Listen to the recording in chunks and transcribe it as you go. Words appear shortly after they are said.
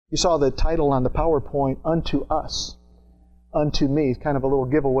You saw the title on the PowerPoint, Unto Us, Unto Me. Kind of a little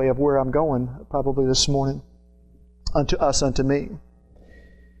giveaway of where I'm going probably this morning. Unto us, unto me.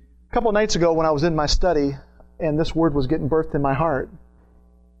 A couple of nights ago when I was in my study and this word was getting birthed in my heart,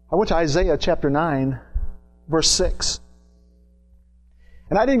 I went to Isaiah chapter 9, verse 6.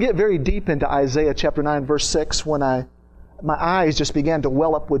 And I didn't get very deep into Isaiah chapter 9, verse 6 when my eyes just began to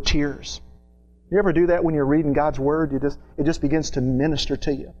well up with tears. You ever do that when you're reading God's Word? It just begins to minister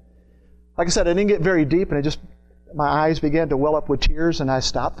to you. Like I said, I didn't get very deep, and my eyes began to well up with tears, and I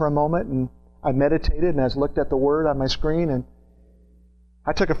stopped for a moment, and I meditated, and I looked at the Word on my screen, and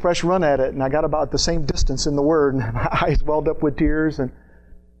I took a fresh run at it, and I got about the same distance in the Word, and my eyes welled up with tears, and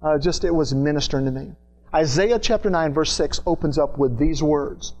it was ministering to me. Isaiah chapter 9, verse 6 opens up with these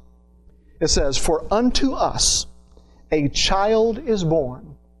words. It says, "For unto us a child is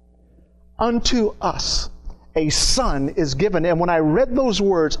born, unto us a son is given." And when I read those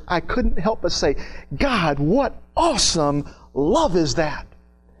words, I couldn't help but say, God, what awesome love is that?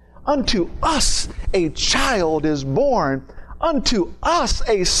 Unto us a child is born, unto us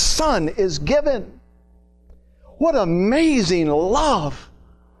a son is given. What amazing love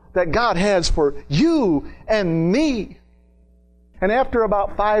that God has for you and me. And after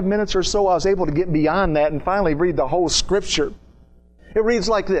about 5 minutes or so, I was able to get beyond that and finally read the whole Scripture. It reads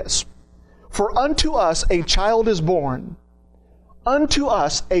like this. For unto us a child is born, unto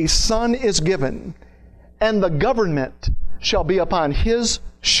us a son is given, and the government shall be upon His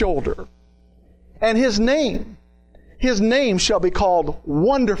shoulder. And His name shall be called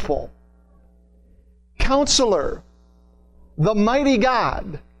Wonderful, Counselor, the Mighty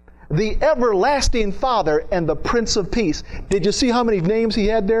God, the Everlasting Father, and the Prince of Peace. Did you see how many names He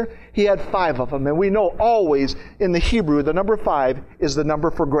had there? He had 5 of them. And we know always in the Hebrew, the number 5 is the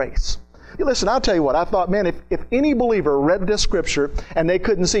number for grace. Listen, I'll tell you what, I thought, man, if any believer read this Scripture and they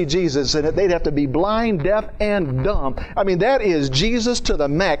couldn't see Jesus in it, they'd have to be blind, deaf, and dumb. I mean, that is Jesus to the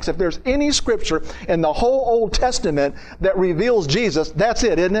max. If there's any Scripture in the whole Old Testament that reveals Jesus, that's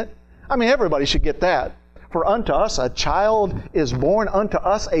it, isn't it? I mean, everybody should get that. For unto us a child is born, unto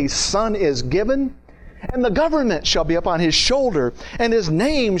us a son is given, and the government shall be upon His shoulder, and His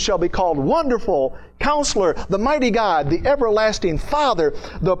name shall be called Wonderful, Counselor, the Mighty God, the Everlasting Father,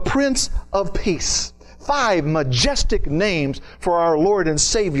 the Prince of Peace. 5 majestic names for our Lord and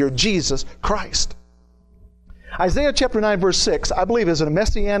Savior, Jesus Christ. Isaiah chapter 9, verse 6, I believe, is a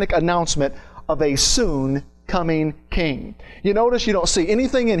messianic announcement of a soon coming king. You notice you don't see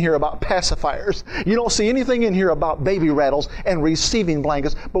anything in here about pacifiers. You don't see anything in here about baby rattles and receiving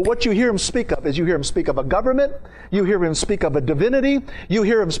blankets. But what you hear Him speak of is you hear Him speak of a government. You hear Him speak of a divinity. You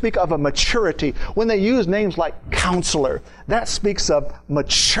hear Him speak of a maturity. When they use names like Counselor, that speaks of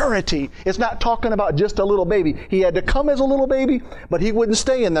maturity. It's not talking about just a little baby. He had to come as a little baby, but He wouldn't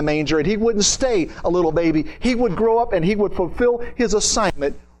stay in the manger, and He wouldn't stay a little baby. He would grow up and He would fulfill His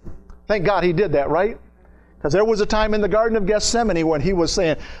assignment. Thank God He did that, right? Because there was a time in the Garden of Gethsemane when He was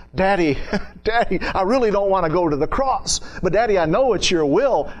saying, Daddy, Daddy, I really don't want to go to the cross. But Daddy, I know it's Your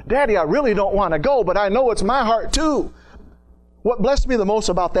will. Daddy, I really don't want to go, but I know it's my heart too. What blessed me the most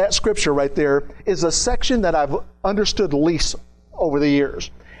about that Scripture right there is a section that I've understood least over the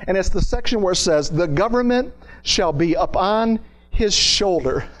years. And it's the section where it says, the government shall be upon His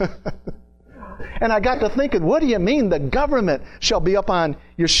shoulder. And I got to thinking, what do you mean the government shall be upon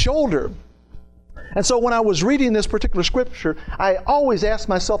your shoulder? And so when I was reading this particular Scripture, I always asked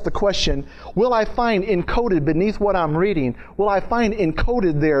myself the question, will I find encoded beneath what I'm reading, will I find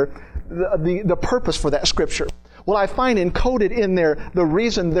encoded there the purpose for that Scripture? Will I find encoded in there the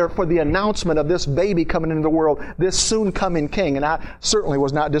reason there for the announcement of this baby coming into the world, this soon coming king? And I certainly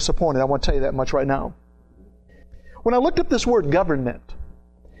was not disappointed. I want to tell you that much right now. When I looked up this word government,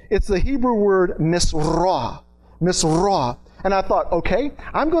 it's the Hebrew word misrah. Misrah. And I thought, okay,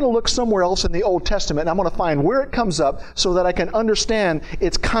 I'm going to look somewhere else in the Old Testament, and I'm going to find where it comes up so that I can understand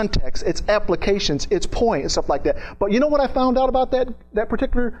its context, its applications, its point, and stuff like that. But you know what I found out about that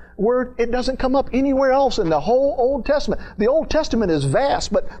particular word? It doesn't come up anywhere else in the whole Old Testament. The Old Testament is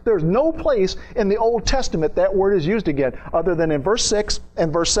vast, but there's no place in the Old Testament that word is used again, other than in verse 6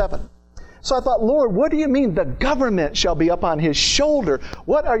 and verse 7. So I thought, Lord, what do you mean the government shall be upon His shoulder?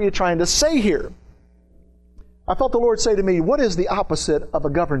 What are you trying to say here? I felt the Lord say to me, what is the opposite of a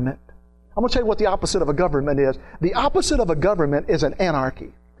government? I'm going to tell you what the opposite of a government is. The opposite of a government is an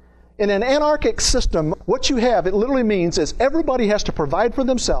anarchy. In an anarchic system, what you have, it literally means is everybody has to provide for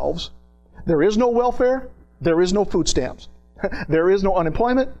themselves. There is no welfare. There is no food stamps. There is no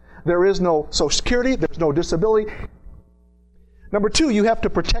unemployment. There is no Social Security. There's no disability. Number 2, you have to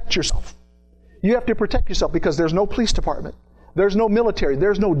protect yourself. You have to protect yourself because there's no police department. There's no military.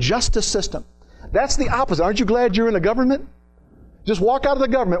 There's no justice system. That's the opposite. Aren't you glad you're in a government? Just walk out of the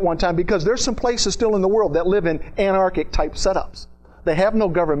government one time, because there's some places still in the world that live in anarchic type setups. They have no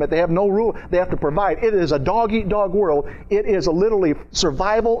government. They have no rule. They have to provide. It is a dog-eat-dog world. It is literally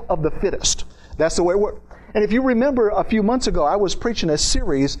survival of the fittest. That's the way it works. And if you remember, a few months ago, I was preaching a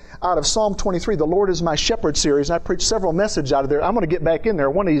series out of Psalm 23, the Lord is my shepherd series, and I preached several messages out of there. I'm going to get back in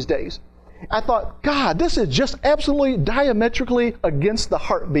there one of these days. I thought, God, this is just absolutely diametrically against the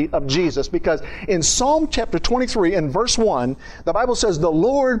heartbeat of Jesus, because in Psalm chapter 23 and verse 1, the Bible says, the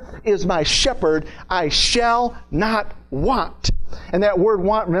Lord is my shepherd, I shall not want. And that word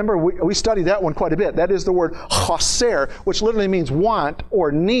want, remember, we studied that one quite a bit. That is the word chaser, which literally means want or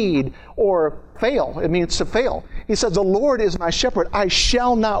need or fail. It means to fail. He says, the Lord is my shepherd, I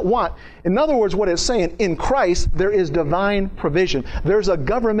shall not want. In other words, what it's saying, in Christ, there is divine provision. There's a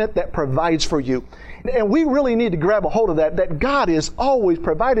government that provides for you. And we really need to grab a hold of that God is always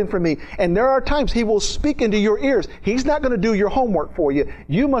providing for me. And there are times He will speak into your ears. He's not going to do your homework for you.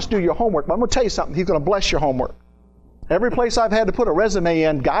 You must do your homework. But I'm going to tell you something. He's going to bless your homework. Every place I've had to put a resume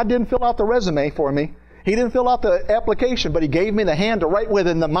in, God didn't fill out the resume for me. He didn't fill out the application, but He gave me the hand to write with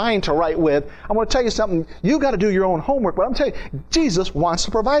and the mind to write with. I'm going to tell you something. You got to do your own homework, but I'm telling you, Jesus wants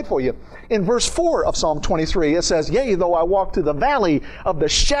to provide for you. In verse 4 of Psalm 23, it says, yea, though I walk through the valley of the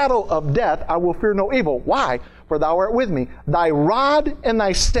shadow of death, I will fear no evil. Why? For Thou art with me. Thy rod and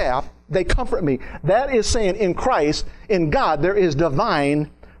Thy staff, they comfort me. That is saying in Christ, in God, there is divine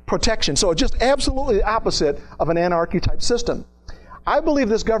protection. So it's just absolutely the opposite of an anarchy type system. I believe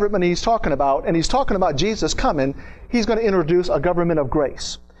this government He's talking about, and He's talking about Jesus coming, He's going to introduce a government of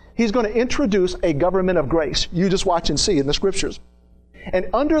grace. He's going to introduce a government of grace. You just watch and see in the Scriptures. And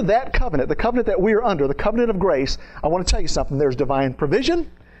under that covenant, the covenant that we are under, the covenant of grace, I want to tell you something. There's divine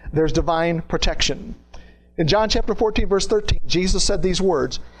provision. There's divine protection. In John chapter 14, verse 13, Jesus said these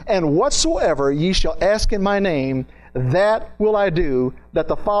words, and whatsoever ye shall ask in my name, that will I do, that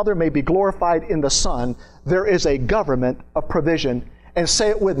the Father may be glorified in the Son. There is a government of provision. And say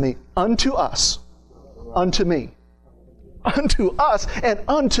it with me, unto us, unto me. Unto us and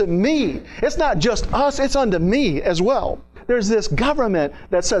unto me. It's not just us, it's unto me as well. There's this government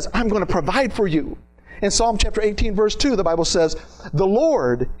that says, I'm going to provide for you. In Psalm chapter 18, verse 2, the Bible says, the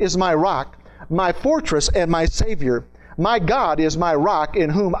Lord is my rock, my fortress and my Savior. My God is my rock in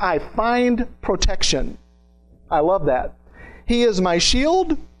whom I find protection. I love that. He is my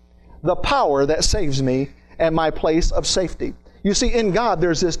shield, the power that saves me, and my place of safety. You see, in God,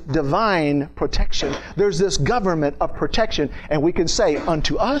 there's this divine protection. There's this government of protection, and we can say,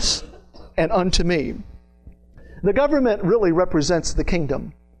 unto us and unto me. The government really represents the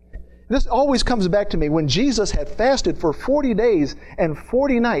kingdom. This always comes back to me. When Jesus had fasted for 40 days and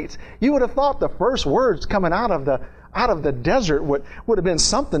 40 nights, you would have thought the first words coming out of the desert would have been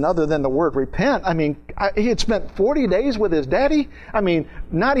something other than the word repent. I mean, he had spent 40 days with his daddy. I mean,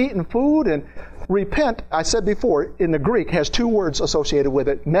 not eating food. And repent, I said before, in the Greek has two words associated with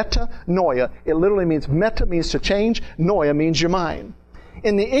it. Metanoia. It literally means, meta means to change. Noia means your mind.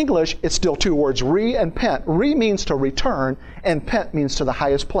 In the English, it's still two words, re and pent. Re means to return, and pent means to the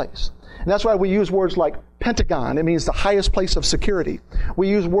highest place. And that's why we use words like Pentagon. It means the highest place of security. We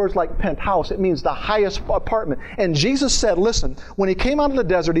use words like penthouse. It means the highest apartment. And Jesus said, listen, when He came out of the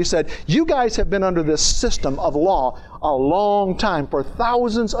desert, He said, you guys have been under this system of law a long time, for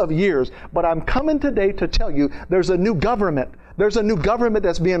thousands of years. But I'm coming today to tell you there's a new government. There's a new government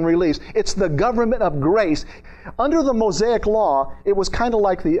that's being released. It's the government of grace. Under the Mosaic law, it was kind of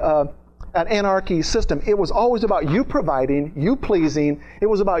like an anarchy system. It was always about you providing, you pleasing. It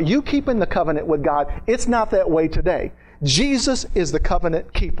was about you keeping the covenant with God. It's not that way today. Jesus is the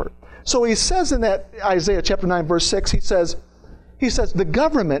covenant keeper. So He says in that Isaiah chapter 9 verse 6, He says, the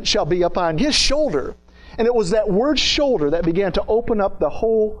government shall be upon His shoulder. And it was that word shoulder that began to open up the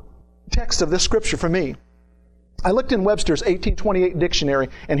whole text of this scripture for me. I looked in Webster's 1828 dictionary,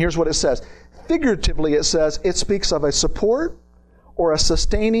 and here's what it says. Figuratively, it says it speaks of a support or a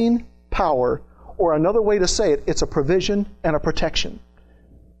sustaining power, or another way to say it, it's a provision and a protection.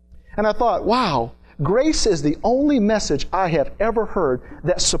 And I thought, wow, grace is the only message I have ever heard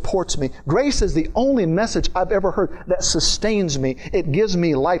that supports me. Grace is the only message I've ever heard that sustains me. It gives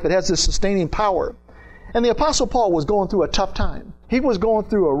me life. It has this sustaining power. And the Apostle Paul was going through a tough time. He was going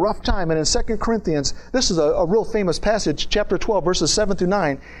through a rough time. And in 2 Corinthians, this is a real famous passage, chapter 12, verses 7 through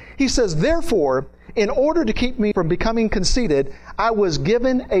 9. He says, therefore, in order to keep me from becoming conceited, I was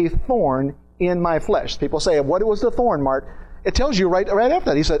given a thorn in my flesh. People say, what was the thorn, Mark? It tells you right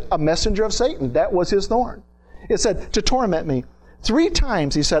after that. He said, a messenger of Satan. That was his thorn. It said, to torment me. 3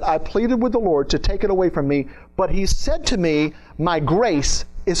 times he said, I pleaded with the Lord to take it away from me, but he said to me, my grace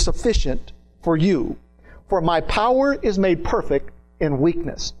is sufficient for you, for my power is made perfect in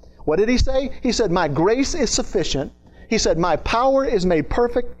weakness. What did he say? He said, my grace is sufficient. He said, my power is made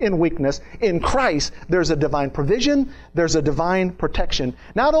perfect in weakness. In Christ, there's a divine provision, there's a divine protection.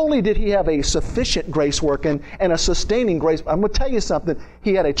 Not only did he have a sufficient grace working and a sustaining grace, I'm going to tell you something,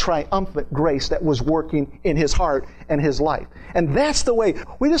 he had a triumphant grace that was working in his heart and his life. And that's the way,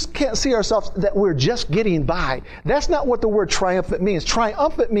 we just can't see ourselves that we're just getting by. That's not what the word triumphant means.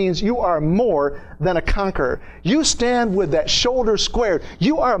 Triumphant means you are more than a conqueror. You stand with that shoulder squared.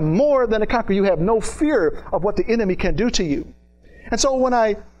 You are more than a conqueror. You have no fear of what the enemy can do to you. And so when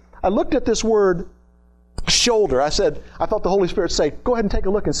I looked at this word shoulder, I felt the Holy Spirit say, go ahead and take a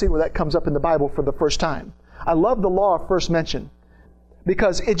look and see where that comes up in the Bible for the first time. I love the law of first mention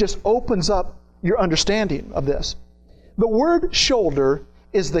because it just opens up your understanding of this. The word shoulder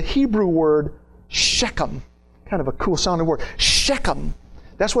is the Hebrew word Shechem. Kind of a cool sounding word. Shechem.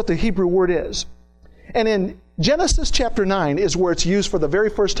 That's what the Hebrew word is. And in Genesis chapter 9 is where it's used for the very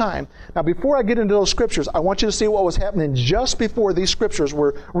first time. Now, before I get into those scriptures, I want you to see what was happening just before these scriptures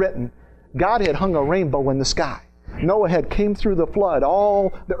were written. God had hung a rainbow in the sky. Noah had came through the flood.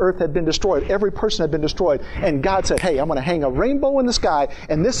 All the earth had been destroyed. Every person had been destroyed. And God said, hey, I'm going to hang a rainbow in the sky,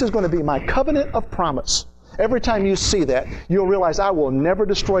 and this is going to be my covenant of promise. Every time you see that, you'll realize I will never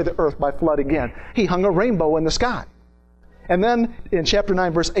destroy the earth by flood again. He hung a rainbow in the sky. And then in chapter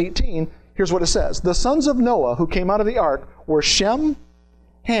 9, verse 18, here's what it says. The sons of Noah who came out of the ark were Shem,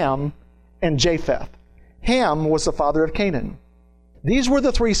 Ham, and Japheth. Ham was the father of Canaan. These were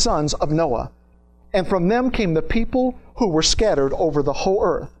the 3 sons of Noah, and from them came the people who were scattered over the whole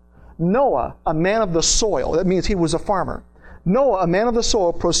earth. Noah, a man of the soil, that means he was a farmer. Noah, a man of the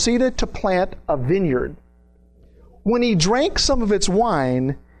soil, proceeded to plant a vineyard. When he drank some of its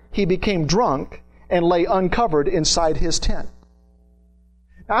wine, he became drunk and lay uncovered inside his tent.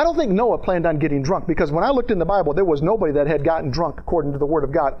 Now, I don't think Noah planned on getting drunk, because when I looked in the Bible, there was nobody that had gotten drunk according to the Word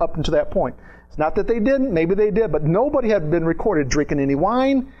of God up until that point. It's not that they didn't, maybe they did, but nobody had been recorded drinking any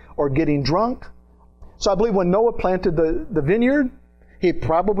wine or getting drunk. So I believe when Noah planted the vineyard, he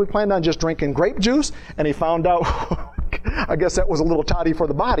probably planned on just drinking grape juice, and he found out, I guess that was a little toddy for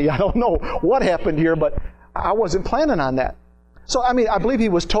the body. I don't know what happened here, but I wasn't planning on that. So, I believe he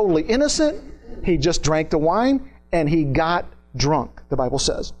was totally innocent. He just drank the wine, and he got drunk, the Bible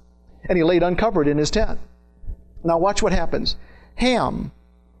says. And he laid uncovered in his tent. Now watch what happens. Ham,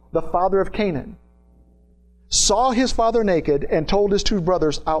 the father of Canaan, saw his father naked and told his 2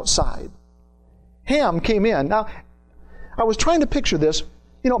 brothers outside. Ham came in. Now, I was trying to picture this.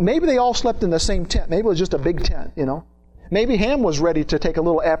 Maybe they all slept in the same tent. Maybe it was just a big tent, Maybe Ham was ready to take a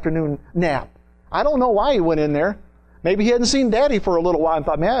little afternoon nap. I don't know why he went in there. Maybe he hadn't seen Daddy for a little while and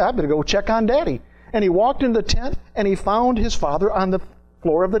thought, man, I better go check on Daddy. And he walked into the tent and he found his father on the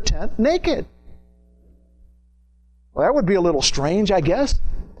floor of the tent naked. Well, that would be a little strange, I guess.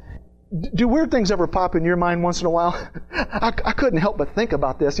 Do weird things ever pop in your mind once in a while? I couldn't help but think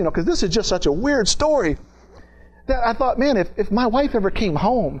about this, because this is just such a weird story that I thought, man, if my wife ever came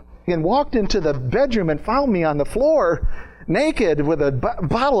home and walked into the bedroom and found me on the floor naked with a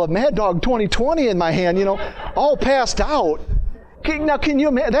bottle of Mad Dog 2020 in my hand, all passed out. Now, can you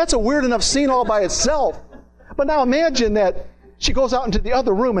imagine? That's a weird enough scene all by itself. But now imagine that she goes out into the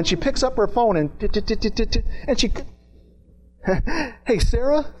other room and she picks up her phone and she, hey,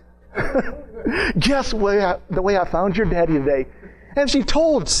 Sarah, guess the way I found your daddy today. And she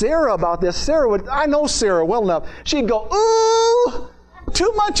told Sarah about this. I know Sarah well enough. She'd go, ooh,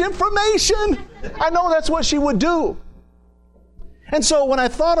 too much information. I know that's what she would do. And so when I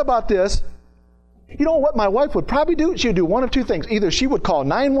thought about this, you know what my wife would probably do? She would do one of 2 things. Either she would call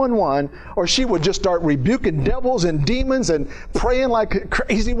 911 or she would just start rebuking devils and demons and praying like a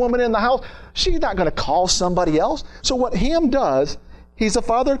crazy woman in the house. She's not going to call somebody else. So what Ham does, he's the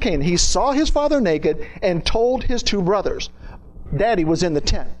father of Canaan. He saw his father naked and told his 2 brothers. Daddy was in the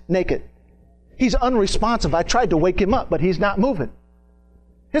tent, naked. He's unresponsive. I tried to wake him up, but he's not moving.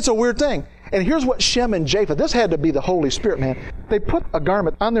 It's a weird thing. And here's what Shem and Japheth, this had to be the Holy Spirit, man. They put a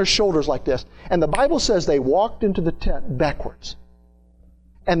garment on their shoulders like this. And the Bible says they walked into the tent backwards.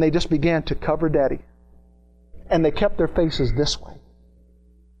 And they just began to cover Daddy. And they kept their faces this way.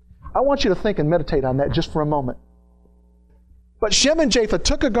 I want you to think and meditate on that just for a moment. But Shem and Japheth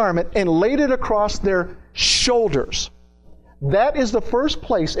took a garment and laid it across their shoulders. That is the first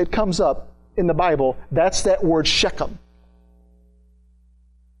place it comes up in the Bible. That's that word Shechem.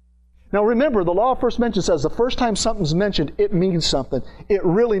 Now remember, the law of first mention says the first time something's mentioned, it means something. It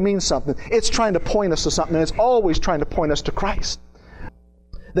really means something. It's trying to point us to something, and it's always trying to point us to Christ.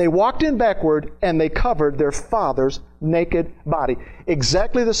 They walked in backward and they covered their father's naked body.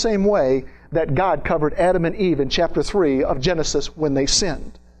 Exactly the same way that God covered Adam and Eve in chapter 3 of Genesis when they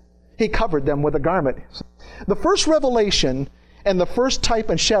sinned. He covered them with a garment. The first revelation and the first type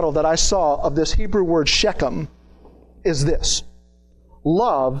and shadow that I saw of this Hebrew word Shechem is this: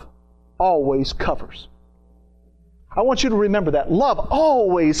 love always covers. I want you to remember that. Love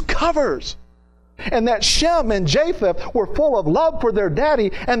always covers. And that Shem and Japheth were full of love for their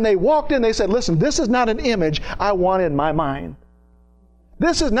daddy, and they walked in, they said, listen, this is not an image I want in my mind.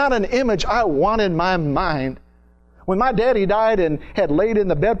 This is not an image I want in my mind. When my daddy died and had laid in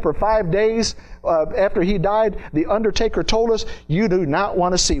the bed for 5 days after he died, the undertaker told us, you do not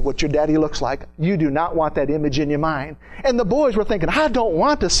want to see what your daddy looks like. You do not want that image in your mind. And the boys were thinking, I don't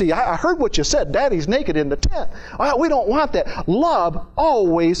want to see. I heard what you said. Daddy's naked in the tent. We don't want that. Love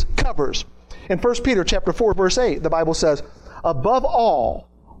always covers. In 1 Peter chapter 4, verse 8, the Bible says, above all,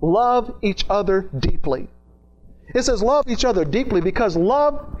 love each other deeply. It says love each other deeply because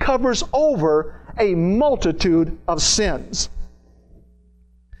love covers over a multitude of sins.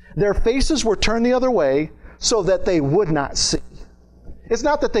 Their faces were turned the other way so that they would not see. It's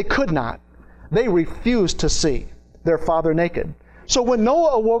not that they could not. They refused to see their father naked. So when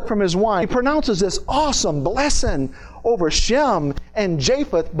Noah awoke from his wine, he pronounces this awesome blessing over Shem and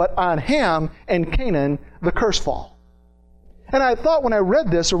Japheth, but on Ham and Canaan the curse fall. And I thought when I read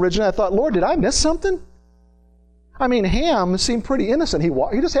this originally, I thought, Lord, did I miss something? I mean, Ham seemed pretty innocent. He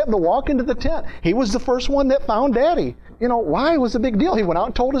just happened to walk into the tent. He was the first one that found Daddy. You know, why was the big deal? He went out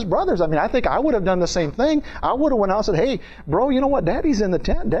and told his brothers. I mean, I think I would have done the same thing. I would have went out and said, hey, bro, you know what? Daddy's in the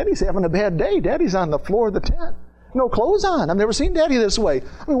tent. Daddy's having a bad day. Daddy's on the floor of the tent. No clothes on. I've never seen Daddy this way.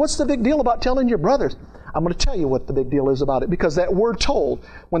 I mean, what's the big deal about telling your brothers? I'm going to tell you what the big deal is about it, because that word told,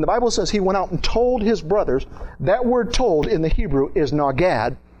 when the Bible says he went out and told his brothers, that word told in the Hebrew is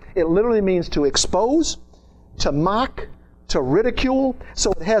nagad. It literally means to expose, to mock, to ridicule.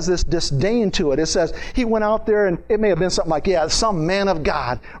 So it has this disdain to it. It says he went out there, and it may have been something like, yeah, some man of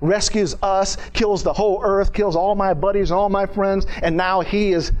God rescues us, kills the whole earth, kills all my buddies and all my friends, and now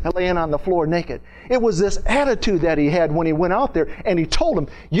he is laying on the floor naked. It was this attitude that he had when he went out there, and he told them,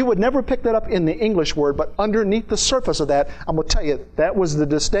 you would never pick that up in the English word, but underneath the surface of that, I'm going to tell you, that was the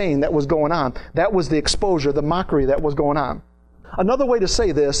disdain that was going on. That was the exposure, the mockery that was going on. Another way to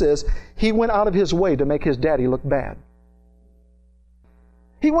say this is, he went out of his way to make his daddy look bad.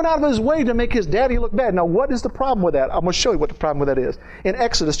 He went out of his way to make his daddy look bad. Now, what is the problem with that? I'm going to show you what the problem with that is. In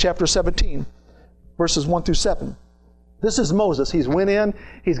Exodus chapter 17, verses 1 through 7. This is Moses. He's went in.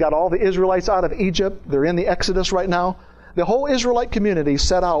 He's got all the Israelites out of Egypt. They're in the Exodus right now. The whole Israelite community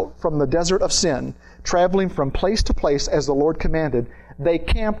set out from the desert of Sin, traveling from place to place as the Lord commanded. They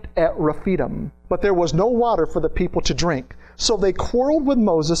camped at Rephidim, but there was no water for the people to drink. So they quarreled with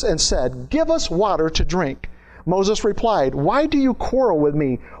Moses and said, give us water to drink. Moses replied, why do you quarrel with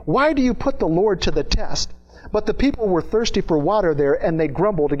me? Why do you put the Lord to the test? But the people were thirsty for water there, and they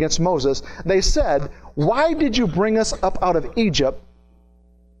grumbled against Moses. They said, why did you bring us up out of Egypt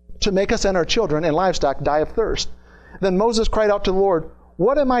to make us and our children and livestock die of thirst? Then Moses cried out to the Lord,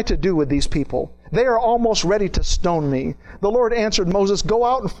 what am I to do with these people? They are almost ready to stone me. The Lord answered Moses, go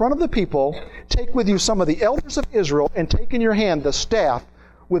out in front of the people, take with you some of the elders of Israel, and take in your hand the staff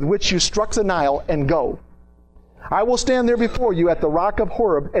with which you struck the Nile, and go. I will stand there before you at the rock of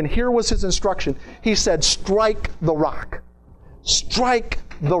Horeb. And here was his instruction. He said, strike the rock. Strike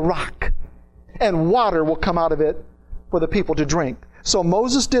the rock. And water will come out of it for the people to drink. So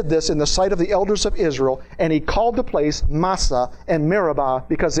Moses did this in the sight of the elders of Israel, and he called the place Massah and Meribah,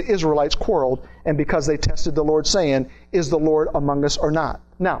 because the Israelites quarreled and because they tested the Lord, saying, is the Lord among us or not?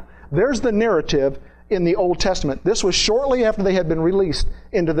 Now, there's the narrative in the Old Testament. This was shortly after they had been released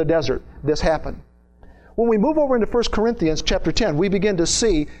into the desert. This happened. When we move over into 1 Corinthians chapter 10, we begin to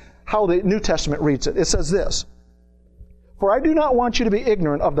see how the New Testament reads it. It says this, for I do not want you to be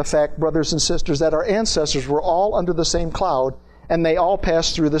ignorant of the fact, brothers and sisters, that our ancestors were all under the same cloud, and they all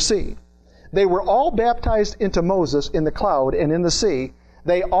passed through the sea. They were all baptized into Moses in the cloud and in the sea.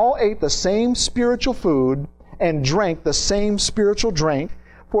 They all ate the same spiritual food and drank the same spiritual drink,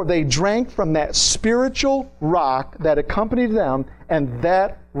 for they drank from that spiritual rock that accompanied them, and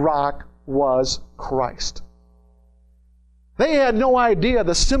that rock was Christ. They had no idea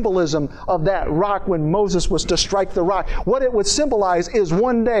the symbolism of that rock when Moses was to strike the rock. What it would symbolize is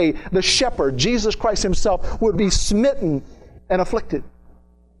one day the shepherd, Jesus Christ himself, would be smitten and afflicted.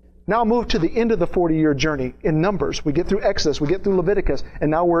 Now move to the end of the 40-year journey in Numbers. We get through Exodus, we get through Leviticus,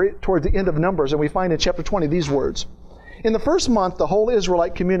 and now we're toward the end of Numbers, and we find in chapter 20 these words. In the first month, the whole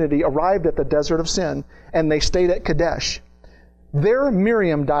Israelite community arrived at the desert of Sin, and they stayed at Kadesh. There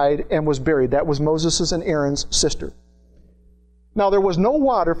Miriam died and was buried. That was Moses' and Aaron's sister. Now there was no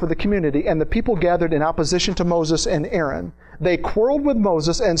water for the community, and the people gathered in opposition to Moses and Aaron. They quarreled with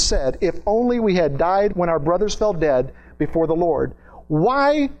Moses and said, "If only we had died when our brothers fell dead before the Lord.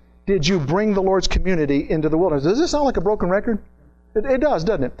 Why did you bring the Lord's community into the wilderness?" Does this sound like a broken record? It does,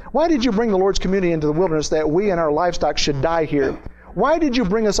 doesn't it? Why did you bring the Lord's community into the wilderness that we and our livestock should die here? Why did you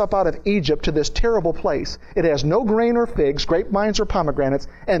bring us up out of Egypt to this terrible place? It has no grain or figs, grapevines or pomegranates,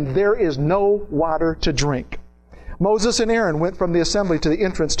 and there is no water to drink. Moses and Aaron went from the assembly to the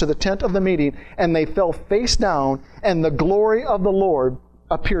entrance to the tent of the meeting, and they fell face down, and the glory of the Lord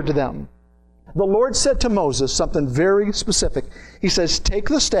appeared to them. The Lord said to Moses something very specific. He says, "Take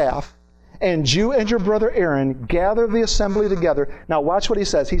the staff, and you and your brother Aaron gather the assembly together." Now watch what he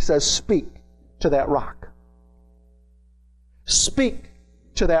says. He says, "Speak to that rock." Speak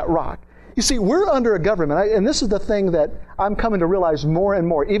to that rock. You see, we're under a government, and this is the thing that I'm coming to realize more and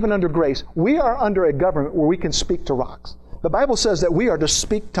more, even under grace. We are under a government where we can speak to rocks. The Bible says that we are to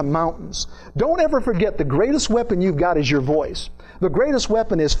speak to mountains. Don't ever forget the greatest weapon you've got is your voice. The greatest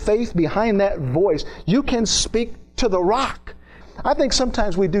weapon is faith behind that voice. You can speak to the rock. I think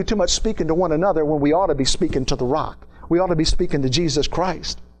sometimes we do too much speaking to one another when we ought to be speaking to the rock. We ought to be speaking to Jesus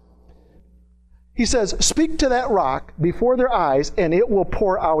Christ. He says, "Speak to that rock before their eyes, and it will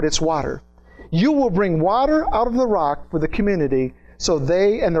pour out its water. You will bring water out of the rock for the community so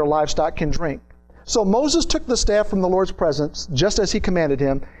they and their livestock can drink." So Moses took the staff from the Lord's presence, just as he commanded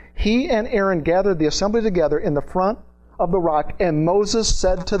him. He and Aaron gathered the assembly together in the front of the rock, and Moses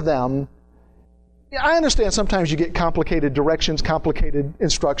said to them, I understand sometimes you get complicated directions, complicated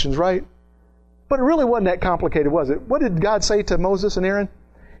instructions, right? But it really wasn't that complicated, was it? What did God say to Moses and Aaron?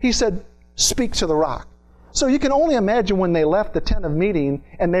 He said, "Speak to the rock." So you can only imagine when they left the tent of meeting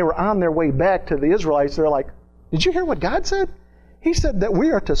and they were on their way back to the Israelites, they're like, "Did you hear what God said? He said that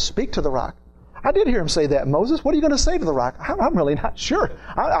we are to speak to the rock." I did hear him say that. "Moses, what are you going to say to the rock?" I'm really not sure.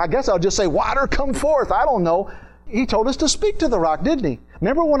 I guess I'll just say, "Water, come forth." I don't know. He told us to speak to the rock, didn't he?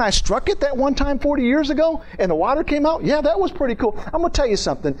 Remember when I struck it that one time 40 years ago and the water came out? Yeah, that was pretty cool. I'm going to tell you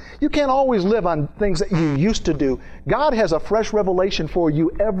something. You can't always live on things that you used to do. God has a fresh revelation for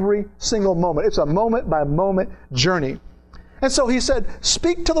you every single moment. It's a moment-by-moment journey. And so he said,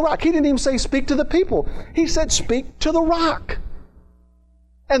 "Speak to the rock." He didn't even say speak to the people. He said, "Speak to the rock."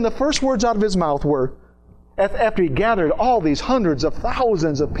 And the first words out of his mouth were, after he gathered all these hundreds of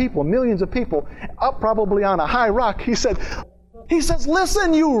thousands of people, millions of people, up probably on a high rock, he says,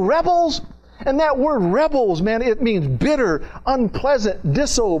 "Listen, you rebels." And that word rebels, man, it means bitter, unpleasant,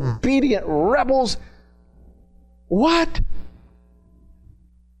 disobedient rebels. What?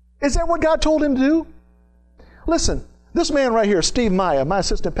 Is that what God told him to do? Listen, this man right here, Steve Maya, my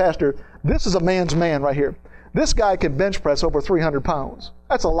assistant pastor, this is a man's man right here. This guy can bench press over 300 pounds.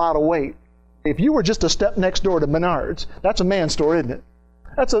 That's a lot of weight. If you were just a step next door to Menards, that's a man's store, isn't it?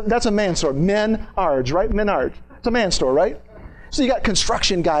 That's a man's store. Menards, right? Menards. It's a man's store, right? So you got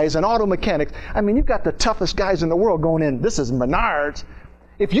construction guys and auto mechanics. I mean, you've got the toughest guys in the world going in. This is Menards.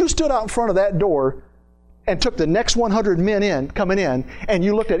 If you stood out in front of that door and took the next 100 men coming in, and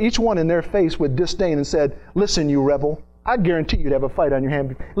you looked at each one in their face with disdain and said, "Listen, you rebel," I guarantee you'd have a fight on your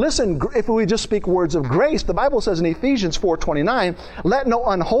hand. Listen, if we just speak words of grace, the Bible says in Ephesians 4:29, "Let no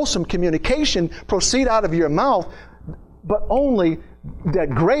unwholesome communication proceed out of your mouth, but only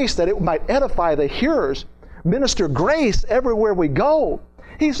that grace, that it might edify the hearers." Minister grace everywhere we go.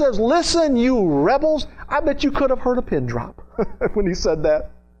 He says, "Listen, you rebels." I bet you could have heard a pin drop when he said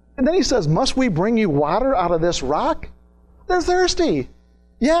that. And then he says, "Must we bring you water out of this rock?" They're thirsty.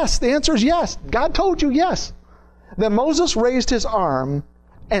 Yes, the answer is yes. God told you yes. Then Moses raised his arm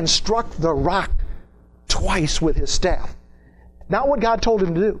and struck the rock twice with his staff. Not what God told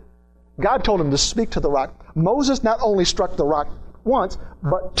him to do. God told him to speak to the rock. Moses not only struck the rock once,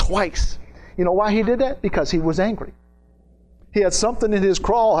 but twice. You know why he did that? Because he was angry. He had something in his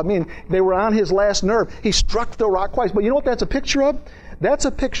craw. I mean, they were on his last nerve. He struck the rock twice. But you know what that's a picture of? That's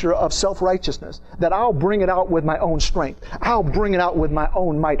a picture of self-righteousness, that I'll bring it out with my own strength. I'll bring it out with my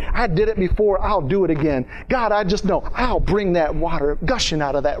own might. I did it before, I'll do it again. God, I just know I'll bring that water gushing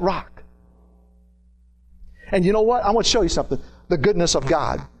out of that rock. And you know what? I want to show you something. The goodness of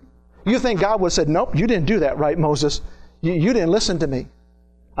God. You think God would have said, "Nope, you didn't do that right, Moses. You didn't listen to me.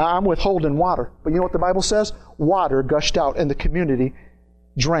 I'm withholding water." But you know what the Bible says? Water gushed out and the community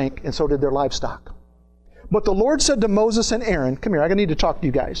drank, and so did their livestock. But the Lord said to Moses and Aaron, "Come here, I need to talk to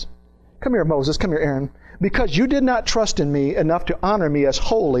you guys. Come here, Moses, come here, Aaron. Because you did not trust in me enough to honor me as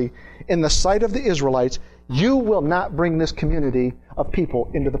holy in the sight of the Israelites, you will not bring this community of people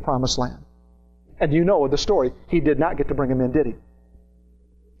into the promised land." And you know the story. He did not get to bring him in, did he?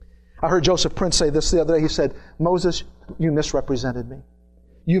 I heard Joseph Prince say this the other day. He said, Moses, you misrepresented me.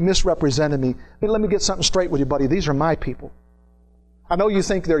 You misrepresented me. Hey, let me get something straight with you, buddy. These are my people. I know you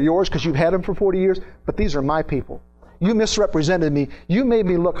think they're yours because you've had them for 40 years, but these are my people. You misrepresented me. You made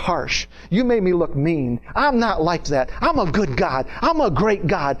me look harsh. You made me look mean. I'm not like that. I'm a good God. I'm a great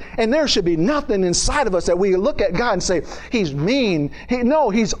God. And there should be nothing inside of us that we look at God and say, He's mean. No,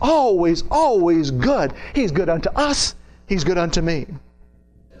 He's always, always good. He's good unto us. He's good unto me.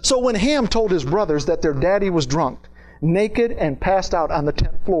 So when Ham told his brothers that their daddy was drunk, naked, and passed out on the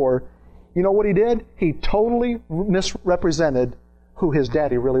tent floor, you know what he did? He totally misrepresented who his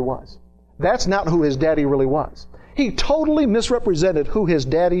daddy really was. That's not who his daddy really was. He totally misrepresented who his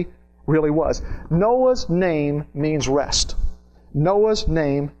daddy really was. Noah's name means rest. Noah's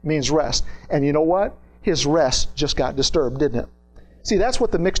name means rest. And you know what? His rest just got disturbed, didn't it? See, that's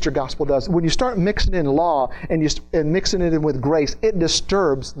what the mixture gospel does. When you start mixing in law and mixing it in with grace, it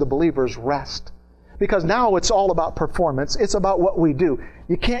disturbs the believer's rest. Because now it's all about performance. It's about what we do.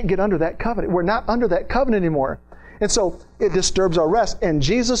 You can't get under that covenant. We're not under that covenant anymore. And so it disturbs our rest. And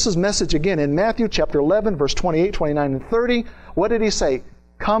Jesus' message again in Matthew chapter 11, verse 28, 29, and 30, what did He say?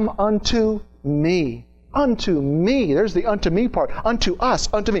 Come unto me. Unto me. There's the unto me part. Unto us.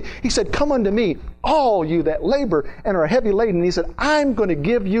 Unto me. He said, come unto me, all you that labor and are heavy laden. And He said, I'm going to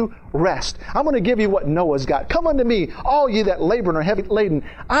give you rest. I'm going to give you what Noah's got. Come unto me, all you that labor and are heavy laden.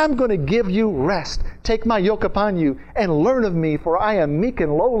 I'm going to give you rest. Take my yoke upon you and learn of me, for I am meek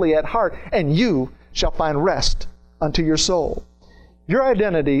and lowly at heart, and you shall find rest unto your soul. Your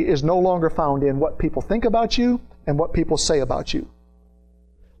identity is no longer found in what people think about you and what people say about you.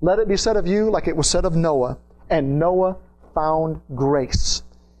 Let it be said of you like it was said of Noah, and Noah found grace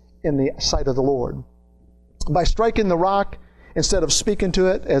in the sight of the Lord. By striking the rock instead of speaking to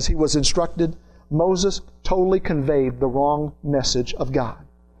it as he was instructed, Moses totally conveyed the wrong message of God.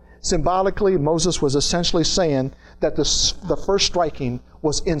 Symbolically, Moses was essentially saying that the first striking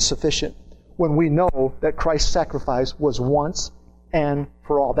was insufficient, when we know that Christ's sacrifice was once and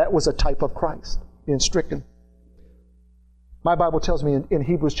for all. That was a type of Christ being stricken. My Bible tells me in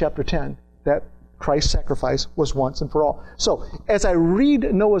Hebrews chapter 10 that Christ's sacrifice was once and for all. So, as I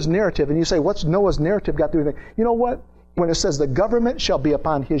read Noah's narrative, and you say, what's Noah's narrative got to do with anything? You know what? When it says the government shall be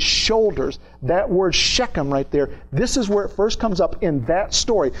upon his shoulders, that word Shechem right there, this is where it first comes up in that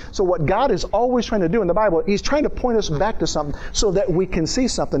story. So what God is always trying to do in the Bible, He's trying to point us back to something so that we can see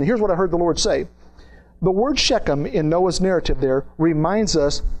something. Here's what I heard the Lord say. The word Shechem in Noah's narrative there reminds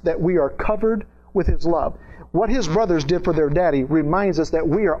us that we are covered with His love. What his brothers did for their daddy reminds us that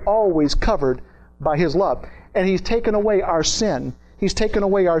we are always covered by His love. And He's taken away our sin. He's taken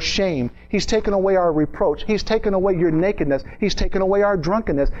away our shame. He's taken away our reproach. He's taken away your nakedness. He's taken away our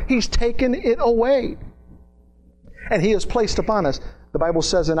drunkenness. He's taken it away. And He has placed upon us, the Bible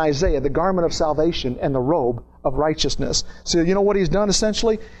says in Isaiah, the garment of salvation and the robe of righteousness. So you know what He's done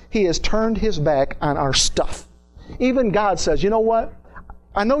essentially? He has turned His back on our stuff. Even God says, you know what?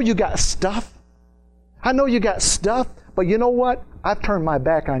 I know you got stuff. I know you got stuff, but you know what? I've turned my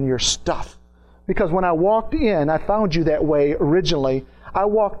back on your stuff. Because when I walked in, I found you that way originally. I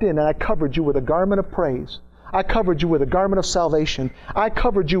walked in and I covered you with a garment of praise. I covered you with a garment of salvation. I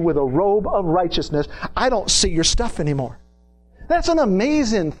covered you with a robe of righteousness. I don't see your stuff anymore. That's an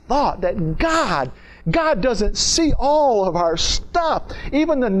amazing thought that God doesn't see all of our stuff.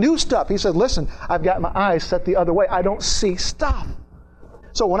 Even the new stuff. He said, listen, I've got my eyes set the other way. I don't see stuff.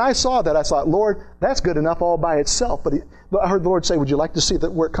 So when I saw that, I thought, Lord, that's good enough all by itself. But I heard the Lord say, would you like to see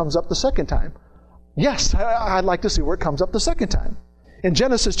that where it comes up the second time? Yes, I'd like to see where it comes up the second time. In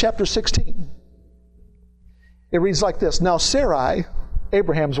Genesis chapter 16, it reads like this. Now Sarai,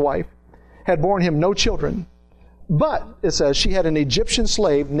 Abraham's wife, had borne him no children, but, it says, she had an Egyptian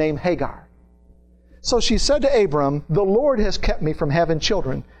slave named Hagar. So she said to Abram, the Lord has kept me from having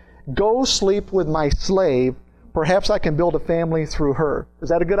children. Go sleep with my slave. Perhaps I can build a family through her. Is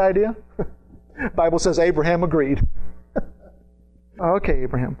that a good idea? The Bible says Abraham agreed. Okay,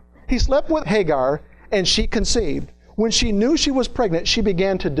 Abraham. He slept with Hagar, and she conceived. When she knew she was pregnant, she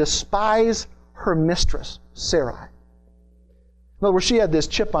began to despise her mistress, Sarai. In other words, she had this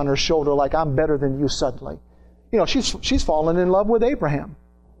chip on her shoulder like, I'm better than you suddenly. You know, she's fallen in love with Abraham.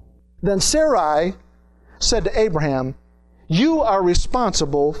 Then Sarai said to Abraham, you are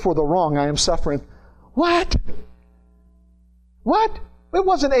responsible for the wrong I am suffering. What? What? It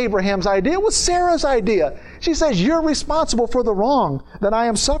wasn't Abraham's idea. It was Sarah's idea. She says, you're responsible for the wrong that I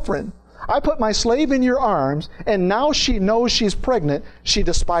am suffering. I put my slave in your arms, and now she knows she's pregnant. She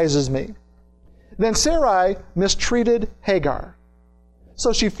despises me. Then Sarai mistreated Hagar.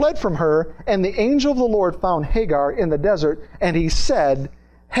 So she fled from her, and the angel of the Lord found Hagar in the desert, and he said,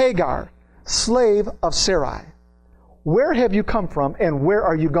 Hagar, slave of Sarai, where have you come from, and where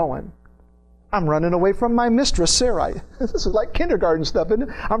are you going? I'm running away from my mistress Sarai. This is like kindergarten stuff, isn't it?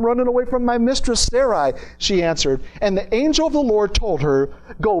 I'm running away from my mistress Sarai, she answered. And the angel of the Lord told her,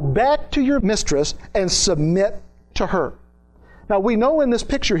 go back to your mistress and submit to her. Now we know in this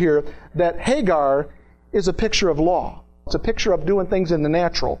picture here that Hagar is a picture of law. It's a picture of doing things in the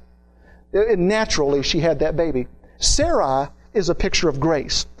natural. Naturally, she had that baby. Sarah is a picture of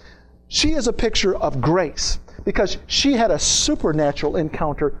grace. She is a picture of grace because she had a supernatural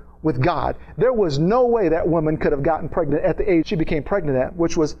encounter with God. There was no way that woman could have gotten pregnant at the age she became pregnant at,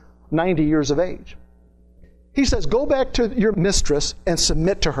 which was 90 years of age. He says, go back to your mistress and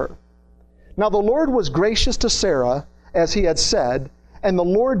submit to her. Now the Lord was gracious to Sarah, as he had said, and the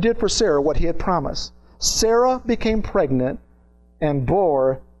Lord did for Sarah what he had promised. Sarah became pregnant and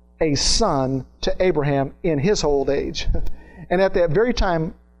bore a son to Abraham in his old age. And at that very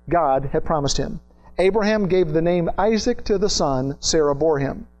time, God had promised him. Abraham gave the name Isaac to the son Sarah bore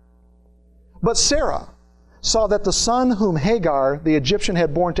him. But Sarah saw that the son whom Hagar, the Egyptian,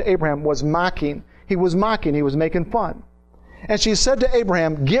 had borne to Abraham was mocking. He was mocking. He was making fun. And she said to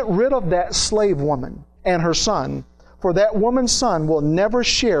Abraham, get rid of that slave woman and her son, for that woman's son will never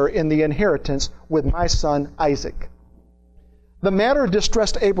share in the inheritance with my son Isaac. The matter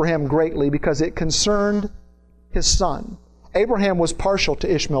distressed Abraham greatly because it concerned his son. Abraham was partial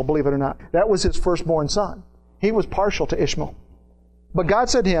to Ishmael, believe it or not. That was his firstborn son. He was partial to Ishmael. But God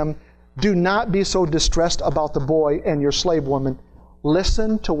said to him, do not be so distressed about the boy and your slave woman.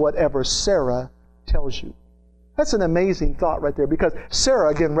 Listen to whatever Sarah tells you. That's an amazing thought right there, because Sarah,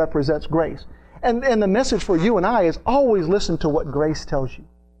 again, represents grace. And the message for you and I is always listen to what grace tells you.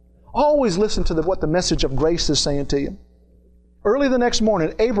 Always listen to what the message of grace is saying to you. Early the next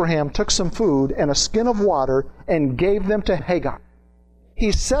morning, Abraham took some food and a skin of water and gave them to Hagar.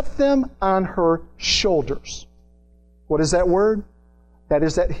 He set them on her shoulders. What is that word? That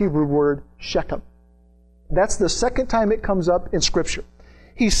is that Hebrew word, Shechem. That's the second time it comes up in Scripture.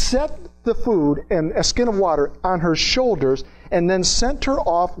 He set the food and a skin of water on her shoulders and then sent her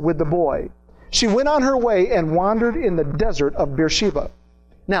off with the boy. She went on her way and wandered in the desert of Beersheba.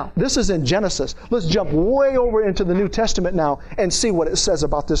 Now, this is in Genesis. Let's jump way over into the New Testament now and see what it says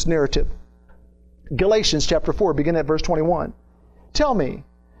about this narrative. Galatians chapter 4, begin at verse 21. Tell me,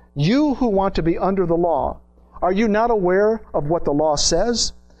 you who want to be under the law, are you not aware of what the law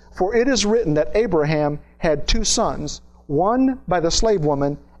says? For it is written that Abraham had two sons, one by the slave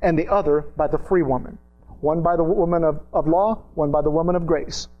woman and the other by the free woman. One by the woman of law, one by the woman of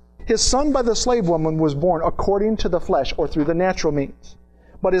grace. His son by the slave woman was born according to the flesh, or through the natural means.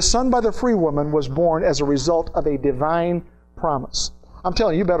 But his son by the free woman was born as a result of a divine promise. I'm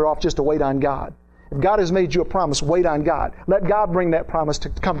telling you, you're better off just to wait on God. If God has made you a promise, wait on God. Let God bring that promise to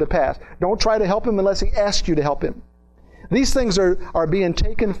come to pass. Don't try to help Him unless He asks you to help Him. These things are being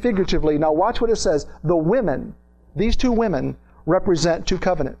taken figuratively. Now watch what it says. The women, these two women, represent two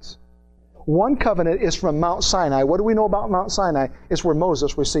covenants. One covenant is from Mount Sinai. What do we know about Mount Sinai? It's where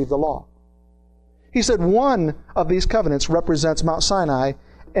Moses received the law. He said one of these covenants represents Mount Sinai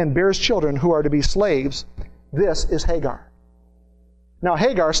and bears children who are to be slaves. This is Hagar. Now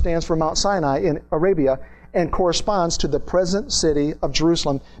Hagar stands for Mount Sinai in Arabia and corresponds to the present city of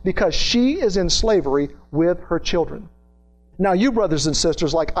Jerusalem because she is in slavery with her children. Now you, brothers and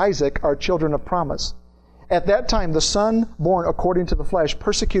sisters, like Isaac, are children of promise. At that time, the son born according to the flesh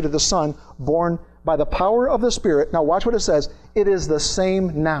persecuted the son born by the power of the Spirit. Now watch what it says. It is the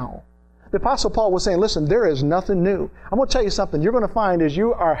same now. The Apostle Paul was saying, listen, there is nothing new. I'm going to tell you something you're going to find as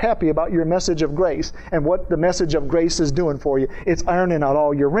you are happy about your message of grace and what the message of grace is doing for you. It's ironing out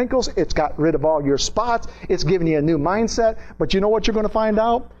all your wrinkles. It's got rid of all your spots. It's giving you a new mindset. But you know what you're going to find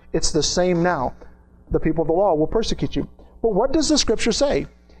out? It's the same now. The people of the law will persecute you. But what does the Scripture say?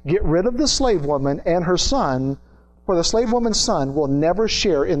 Get rid of the slave woman and her son, for the slave woman's son will never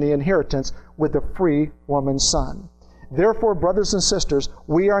share in the inheritance with the free woman's son. Therefore, brothers and sisters,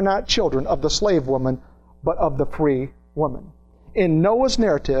 we are not children of the slave woman, but of the free woman. In Noah's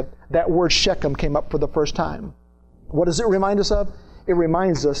narrative, that word Shechem came up for the first time. What does it remind us of? It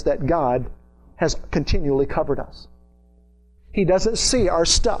reminds us that God has continually covered us. He doesn't see our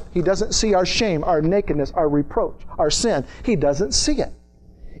stuff. He doesn't see our shame, our nakedness, our reproach, our sin. He doesn't see it.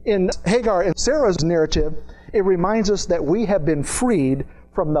 In Hagar and Sarah's narrative, it reminds us that we have been freed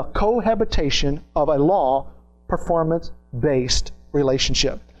from the cohabitation of a law performance-based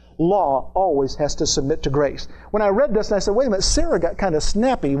relationship. Law always has to submit to grace. When I read this, I said, wait a minute, Sarah got kind of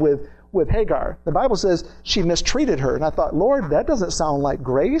snappy with with Hagar. The Bible says she mistreated her. And I thought, Lord, that doesn't sound like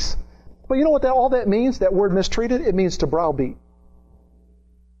grace. But you know what all that means, that word mistreated? It means to browbeat.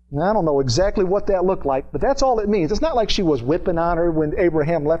 Now, I don't know exactly what that looked like, but that's all it means. It's not like she was whipping on her when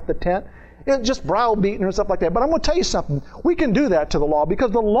Abraham left the tent. It's just browbeating her and stuff like that. But I'm going to tell you something. We can do that to the law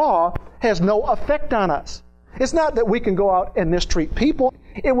because the law has no effect on us. It's not that we can go out and mistreat people.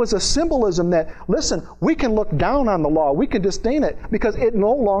 It was a symbolism that, listen, we can look down on the law. We can disdain it because it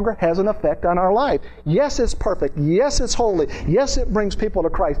no longer has an effect on our life. Yes, it's perfect. Yes, it's holy. Yes, it brings people to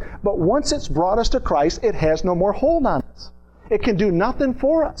Christ. But once it's brought us to Christ, it has no more hold on us. It can do nothing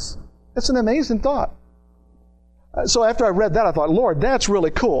for us. It's an amazing thought. So after I read that, I thought, Lord, that's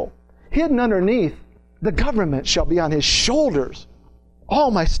really cool. Hidden underneath, the government shall be on his shoulders. All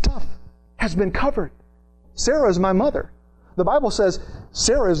my stuff has been covered. Sarah is my mother. The Bible says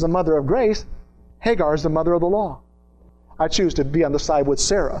Sarah is the mother of grace. Hagar is the mother of the law. I choose to be on the side with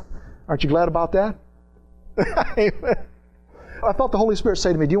Sarah. Aren't you glad about that? I felt the Holy Spirit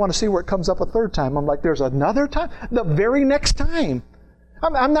say to me, do you want to see where it comes up a third time? I'm like, there's another time? The very next time.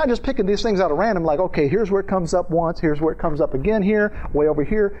 I'm not just picking these things out of random, like, okay, here's where it comes up once, here's where it comes up again here, way over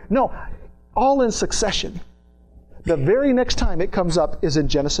here. No, all in succession. The very next time it comes up is in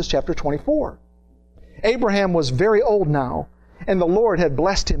Genesis chapter 24. Abraham was very old now, and the Lord had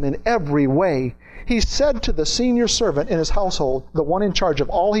blessed him in every way. He said to the senior servant in his household, the one in charge of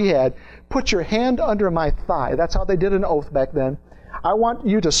all he had, put your hand under my thigh. That's how they did an oath back then. I want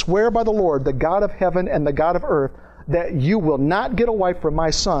you to swear by the Lord, the God of heaven and the God of earth, that you will not get a wife for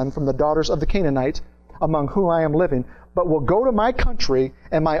my son from the daughters of the Canaanites among whom I am living, but will go to my country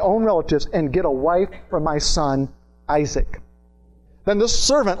and my own relatives and get a wife for my son Isaac. Then the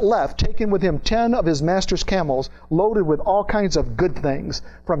servant left, taking with him 10 of his master's camels, loaded with all kinds of good things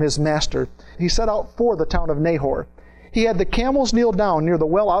from his master. He set out for the town of Nahor. He had the camels kneel down near the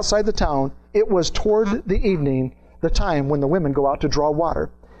well outside the town. It was toward the evening, the time when the women go out to draw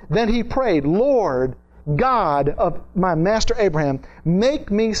water. Then he prayed, Lord, God of my master Abraham, make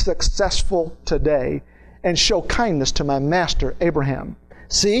me successful today and show kindness to my master Abraham.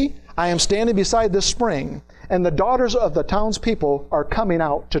 See, I am standing beside this spring, and the daughters of the townspeople are coming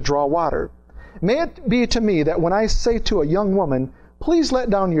out to draw water. May it be to me that when I say to a young woman, please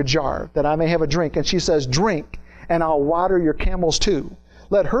let down your jar, that I may have a drink, and she says, drink, and I'll water your camels too.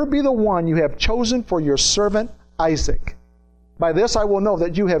 Let her be the one you have chosen for your servant Isaac. By this I will know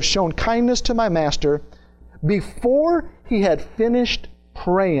that you have shown kindness to my master. Before he had finished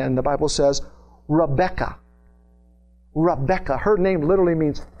praying, the Bible says, Rebekah, her name literally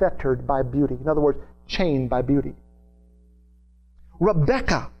means fettered by beauty. In other words, chained by beauty.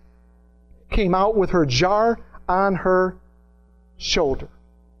 Rebekah came out with her jar on her shoulder.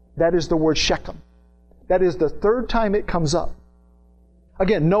 That is the word Shechem. That is the third time it comes up.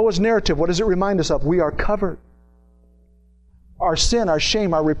 Again, Noah's narrative, what does it remind us of? We are covered. Our sin, our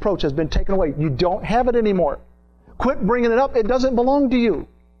shame, our reproach has been taken away. You don't have it anymore. Quit bringing it up. It doesn't belong to you.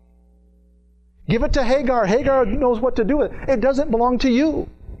 Give it to Hagar. Hagar knows what to do with it. It doesn't belong to you.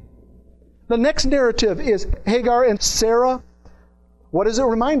 The next narrative is Hagar and Sarah. What does it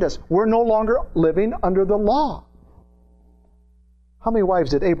remind us? We're no longer living under the law. How many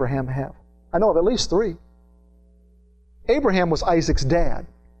wives did Abraham have? I know of at least 3. Abraham was Isaac's dad.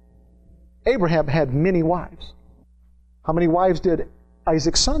 Abraham had many wives. How many wives did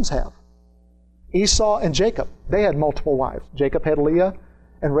Isaac's sons have? Esau and Jacob. They had multiple wives. Jacob had Leah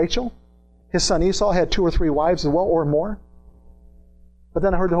and Rachel. His son Esau had 2 or 3 wives as well, or more. But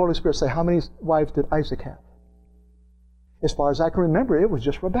then I heard the Holy Spirit say, how many wives did Isaac have? As far as I can remember, it was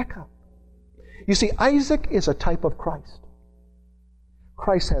just Rebekah. You see, Isaac is a type of Christ.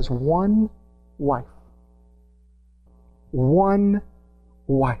 Christ has one wife. One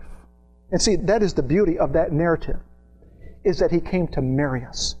wife. And see, that is the beauty of that narrative, is that He came to marry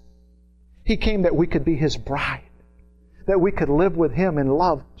us. He came that we could be His bride, that we could live with Him and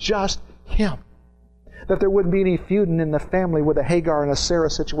love just Him, that there wouldn't be any feuding in the family with a Hagar and a Sarah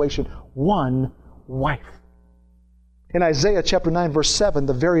situation. One wife. In Isaiah chapter 9, verse 7,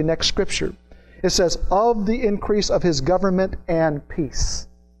 the very next scripture, it says, of the increase of His government and peace.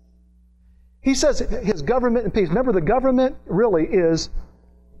 He says His government and peace. Remember, the government really is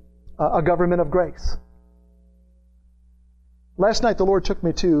a government of grace. Last night the Lord took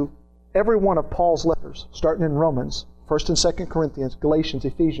me to every one of Paul's letters, starting in Romans, 1st and 2nd Corinthians, Galatians,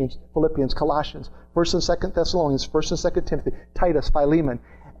 Ephesians, Philippians, Colossians, 1st and 2nd Thessalonians, 1st and 2nd Timothy, Titus, Philemon.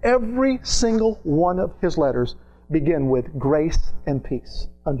 Every single one of his letters begin with grace and peace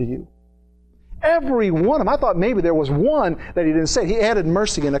unto you. Every one of them. I thought maybe there was one that he didn't say. He added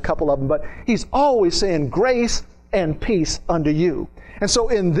mercy in a couple of them, but he's always saying grace and peace unto you. And so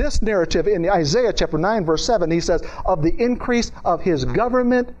in this narrative, in Isaiah chapter 9, verse 7, he says, of the increase of his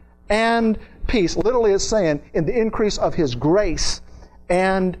government and peace. Literally it's saying, in the increase of his grace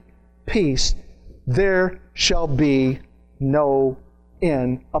and peace, there shall be no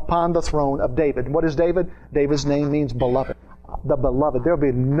end upon the throne of David. What is David? David's name means beloved. The beloved. There'll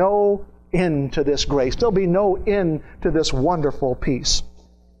be no end to this grace. There'll be no end to this wonderful peace.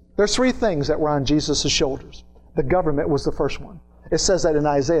 There's three things that were on Jesus' shoulders. The government was the first one. It says that in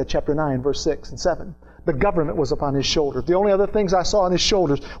Isaiah chapter 9, verse 6 and 7. The government was upon his shoulders. The only other things I saw on his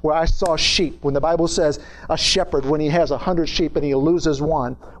shoulders were I saw sheep. When the Bible says a shepherd, when he has 100 sheep and he loses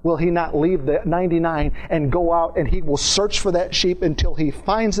one, will he not leave the 99 and go out and he will search for that sheep until he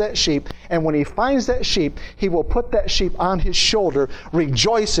finds that sheep. And when he finds that sheep, he will put that sheep on his shoulder,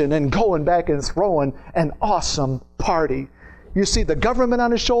 rejoicing and going back and throwing an awesome party. You see the government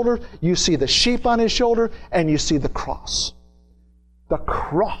on his shoulder, you see the sheep on his shoulder, and you see the cross. The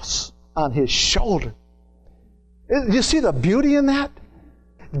cross on his shoulder. You see the beauty in that?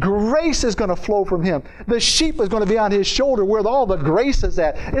 Grace is going to flow from him. The sheep is going to be on his shoulder where all the grace is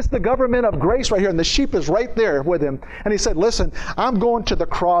at. It's the government of grace right here, and the sheep is right there with him. And he said, listen, I'm going to the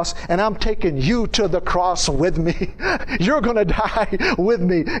cross, and I'm taking you to the cross with me. You're going to die with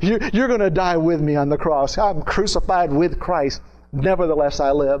me. You're going to die with me on the cross. I'm crucified with Christ. Nevertheless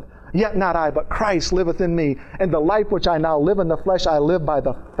I live. Yet not I, but Christ liveth in me. And the life which I now live in the flesh, I live by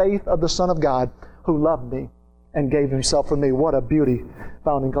the faith of the Son of God, who loved me and gave himself for me. What a beauty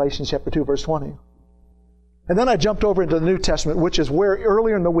found in Galatians chapter 2, verse 20. And then I jumped over into the New Testament, which is where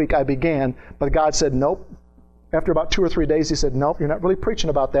earlier in the week I began, but God said, nope. After about 2 or 3 days, he said, nope, you're not really preaching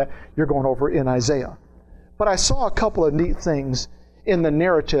about that. You're going over in Isaiah. But I saw a couple of neat things in the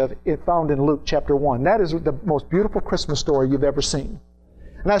narrative it found in Luke chapter 1. That is the most beautiful Christmas story you've ever seen.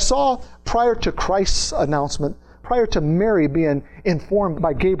 And I saw prior to Christ's announcement, prior to Mary being informed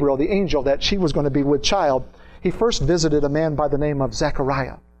by Gabriel, the angel, that she was going to be with child, he first visited a man by the name of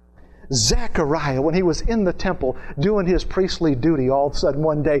Zechariah. Zechariah, when he was in the temple doing his priestly duty, all of a sudden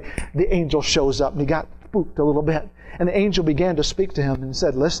one day the angel shows up and he got spooked a little bit. And the angel began to speak to him and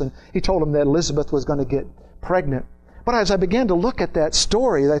said, listen, he told him that Elizabeth was going to get pregnant. But as I began to look at that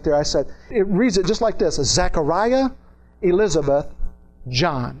story right there, I said, it reads it just like this: Zechariah, Elizabeth,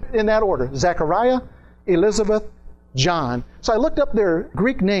 John. In that order. Zechariah, Elizabeth, John. So I looked up their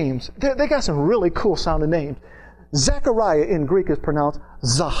Greek names. They got some really cool sounding names. Zechariah in Greek is pronounced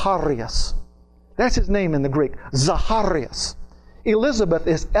Zacharias. That's his name in the Greek. Zacharias. Elizabeth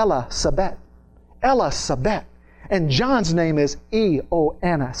is Elisabeth. Elisabeth. And John's name is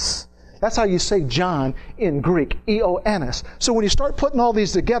Ioannis. That's how you say John in Greek, Ioannis. So when you start putting all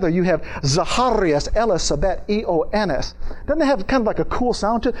these together, you have Zacharias, Elisabeth, Ioannis. Doesn't it have kind of like a cool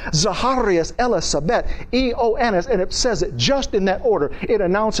sound to it? Zacharias, Elisabeth, Ioannis. And it says it just in that order. It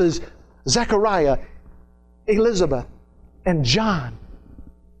announces Zechariah, Elizabeth, and John.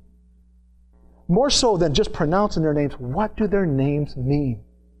 More so than just pronouncing their names, what do their names mean?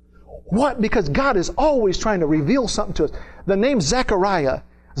 What? Because God is always trying to reveal something to us. The name Zechariah,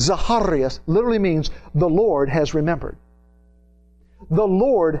 Zacharias, literally means the Lord has remembered. The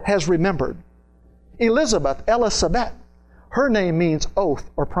Lord has remembered. Elizabeth, Elisabeth, her name means oath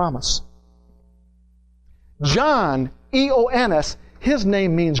or promise. John, Ioannis, his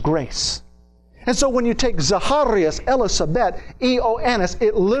name means grace. And so when you take Zacharias, Elisabeth, Ioannis,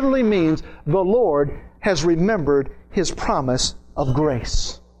 it literally means the Lord has remembered His promise of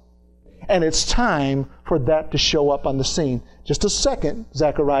grace. And it's time for that to show up on the scene. Just a second,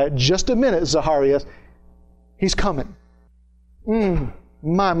 Zechariah. Just a minute, Zacharias. He's coming.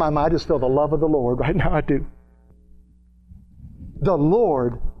 My, I just feel the love of the Lord right now. I do. The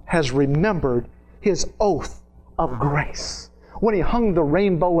Lord has remembered His oath of grace. When He hung the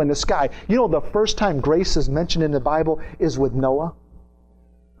rainbow in the sky. You know, the first time grace is mentioned in the Bible is with Noah.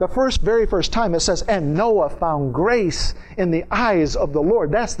 The very first time it says, and Noah found grace in the eyes of the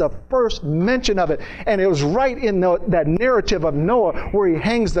Lord. That's the first mention of it. And it was right in that narrative of Noah where he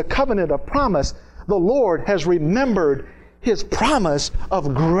hangs the covenant of promise. The Lord has remembered His promise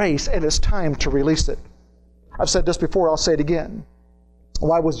of grace, and it's time to release it. I've said this before, I'll say it again.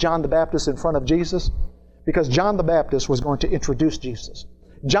 Why was John the Baptist in front of Jesus? Because John the Baptist was going to introduce Jesus.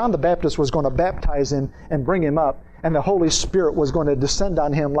 John the Baptist was going to baptize Him and bring Him up, and the Holy Spirit was going to descend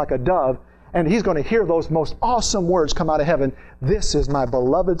on Him like a dove, and He's going to hear those most awesome words come out of heaven. This is my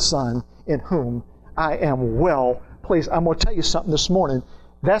beloved Son in whom I am well pleased. I'm going to tell you something this morning.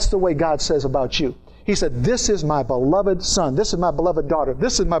 That's the way God says about you. He said, this is my beloved son. This is my beloved daughter.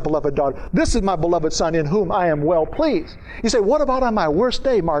 This is my beloved daughter. This is my beloved son in whom I am well pleased. You say, what about on my worst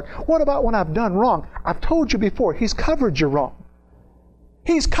day, Mark? What about when I've done wrong? I've told you before, He's covered your wrong.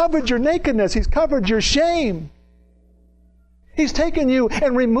 He's covered your nakedness. He's covered your shame. He's taken you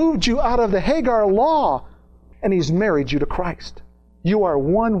and removed you out of the Hagar law, and He's married you to Christ. You are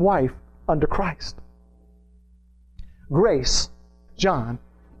one wife unto Christ. Grace, John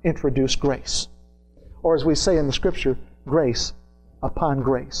introduced grace. Or as we say in the Scripture, grace upon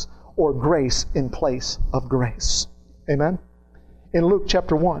grace, or grace in place of grace. Amen? In Luke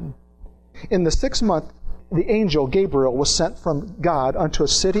chapter 1, in the 6th month, the angel Gabriel was sent from God unto a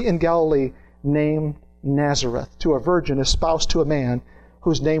city in Galilee named Nazareth, to a virgin espoused to a man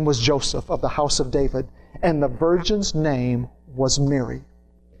whose name was Joseph of the house of David, and the virgin's name was Mary.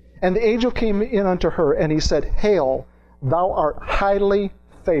 And the angel came in unto her, and he said, Hail, thou art highly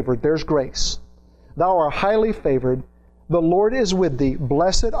favored. There's grace. Thou art highly favored. The Lord is with thee.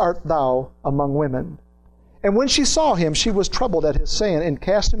 Blessed art thou among women. And when she saw him, she was troubled at his saying, and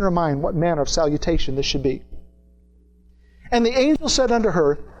cast in her mind what manner of salutation this should be. And the angel said unto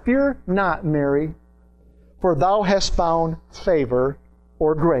her, Fear not, Mary, for thou hast found favor,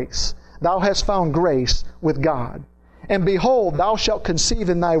 or grace. Thou hast found grace with God. And behold, thou shalt conceive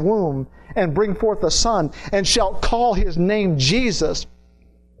in thy womb, and bring forth a son, and shalt call his name Jesus.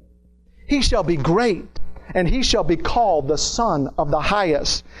 He shall be great, and he shall be called the Son of the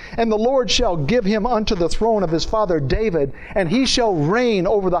Highest. And the Lord shall give him unto the throne of his father David, and he shall reign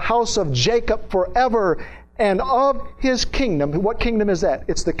over the house of Jacob forever. And of his kingdom, what kingdom is that?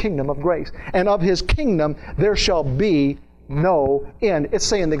 It's the kingdom of grace. And of his kingdom there shall be no end. It's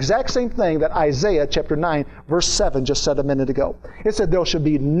saying the exact same thing that Isaiah chapter 9 verse 7 just said a minute ago. It said there shall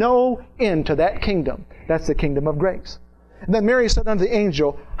be no end to that kingdom. That's the kingdom of grace. And then Mary said unto the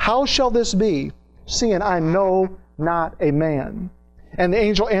angel, How shall this be, seeing I know not a man? And the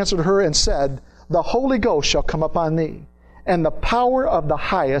angel answered her and said, The Holy Ghost shall come upon thee, and the power of the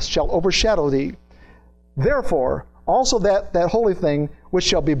Highest shall overshadow thee. Therefore, also that holy thing which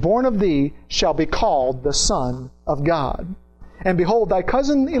shall be born of thee shall be called the Son of God. And behold, thy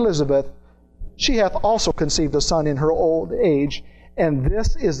cousin Elizabeth, she hath also conceived a son in her old age, and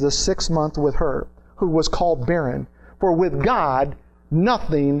this is the 6th month with her, who was called barren. For with God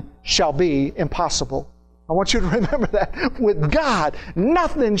nothing shall be impossible. I want you to remember that. With God,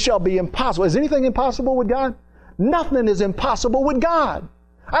 nothing shall be impossible. Is anything impossible with God? Nothing is impossible with God.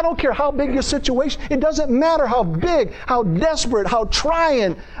 I don't care how big your situation. It doesn't matter how big, how desperate, how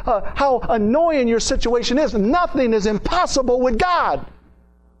trying, how annoying your situation is. Nothing is impossible with God.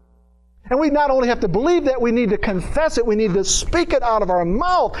 And we not only have to believe that, we need to confess it. We need to speak it out of our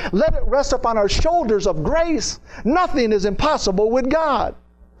mouth. Let it rest upon our shoulders of grace. Nothing is impossible with God.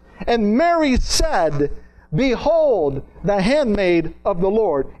 And Mary said, Behold, the handmaid of the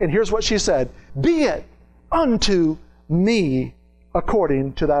Lord. And here's what she said, Be it unto me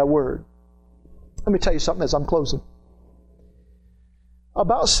according to thy word. Let me tell you something as I'm closing.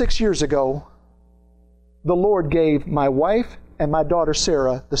 About 6 years ago, the Lord gave my wife and my daughter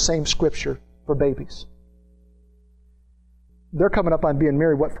Sarah the same scripture for babies. They're coming up on being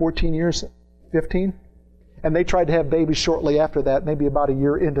married, 14 years? 15? And they tried to have babies shortly after that, maybe about a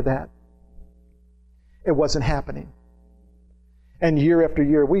year into that. It wasn't happening. And year after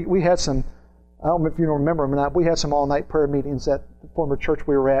year, we had some, I don't know if you remember them or not, we had some all-night prayer meetings at the former church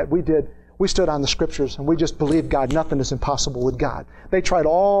we were at. We stood on the Scriptures and we just believed God. Nothing is impossible with God. They tried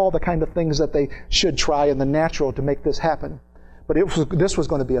all the kind of things that they should try in the natural to make this happen. But this was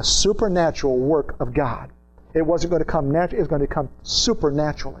going to be a supernatural work of God. It wasn't going to come naturally. It was going to come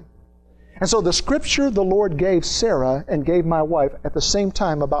supernaturally. And so the Scripture the Lord gave Sarah and gave my wife at the same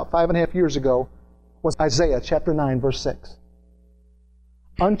time about 5.5 years ago was Isaiah chapter 9 verse 6.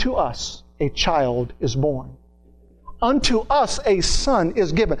 Unto us a child is born. Unto us a son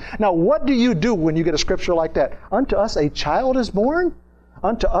is given. Now, what do you do when you get a scripture like that? Unto us a child is born?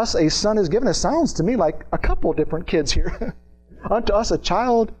 Unto us a son is given. It sounds to me like a couple different kids here. Unto us a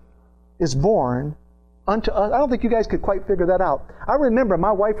child is born. Unto us. I don't think you guys could quite figure that out. I remember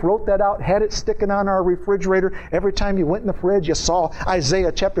my wife wrote that out, had it sticking on our refrigerator. Every time you went in the fridge, you saw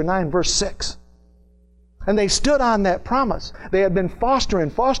Isaiah chapter 9, verse 6. And they stood on that promise. They had been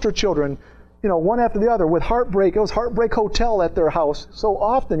fostering foster children, one after the other with heartbreak. It was Heartbreak Hotel at their house so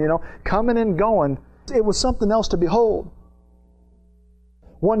often, coming and going. It was something else to behold.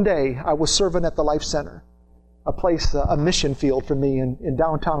 One day, I was serving at the Life Center, a place, a mission field for me in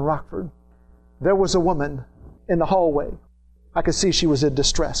downtown Rockford. There was a woman in the hallway. I could see she was in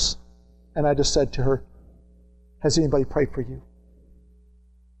distress. And I just said to her, Has anybody prayed for you?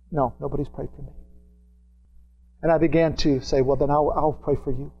 No, nobody's prayed for me. And I began to say, well, then I'll pray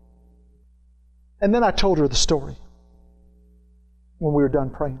for you. And then I told her the story when we were done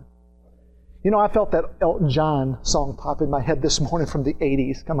praying. You know, I felt that Elton John song pop in my head this morning from the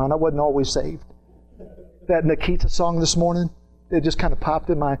 80s. Come on, I wasn't always saved. That Nikita song this morning, it just kind of popped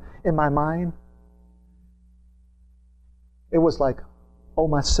in my mind. It was like, oh,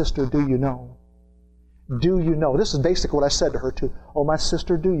 my sister, do you know? Do you know? This is basically what I said to her too. Oh, my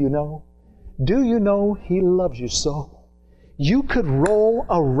sister, do you know? Do you know He loves you so? You could roll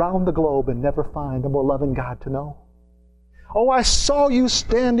around the globe and never find a more loving God to know. Oh, I saw you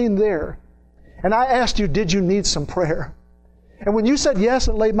standing there, and I asked you, did you need some prayer? And when you said yes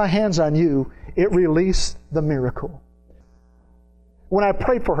and laid my hands on you, it released the miracle. When I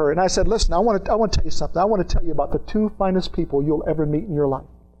prayed for her, and I said, listen, I want to tell you something. I want to tell you about the two finest people you'll ever meet in your life.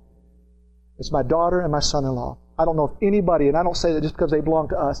 It's my daughter and my son-in-law. I don't know if anybody, and I don't say that just because they belong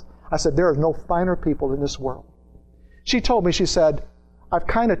to us. I said, there are no finer people in this world. She told me, she said, I've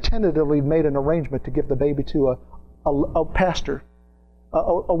kind of tentatively made an arrangement to give the baby to a pastor,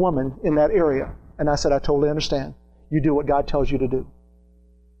 a woman in that area. And I said, I totally understand. You do what God tells you to do.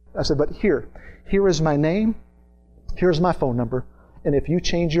 I said, but here is my name, here's my phone number, and if you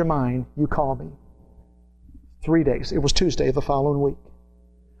change your mind, you call me. 3 days. It was Tuesday of the following week.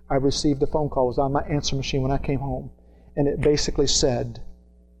 I received a phone call. It was on my answer machine when I came home. And it basically said,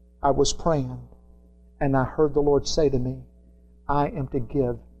 I was praying, and I heard the Lord say to me, I am to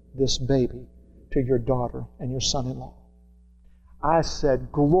give this baby to your daughter and your son-in-law. I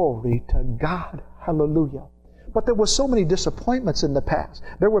said, glory to God. Hallelujah. But there were so many disappointments in the past.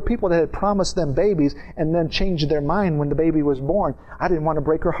 There were people that had promised them babies and then changed their mind when the baby was born. I didn't want to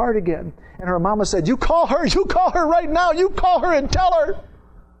break her heart again. And her mama said, you call her right now. You call her and tell her.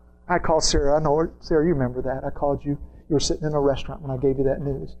 I called Sarah. I know her. Sarah, you remember that. I called you. You were sitting in a restaurant when I gave you that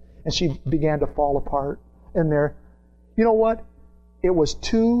news. And she began to fall apart in there. You know what? It was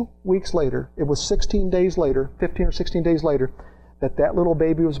 2 weeks later, it was 16 days later, 15 or 16 days later, that little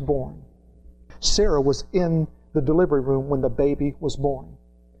baby was born. Sarah was in the delivery room when the baby was born.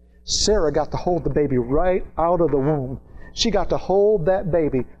 Sarah got to hold the baby right out of the womb. She got to hold that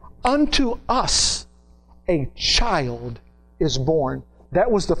baby. Unto us a child is born. That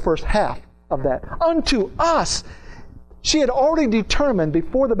was the first half of that. Unto us. She had already determined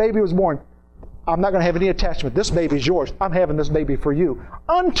before the baby was born, I'm not going to have any attachment. This baby's yours. I'm having this baby for you.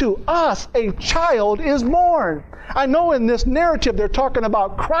 Unto us a child is born. I know in this narrative they're talking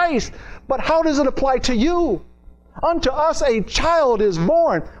about Christ, but how does it apply to you? Unto us a child is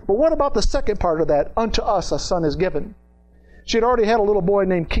born. But what about the second part of that? Unto us a son is given. She had already had a little boy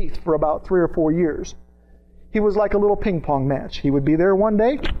named Keith for about 3 or 4 years. He was like a little ping pong match. He would be there one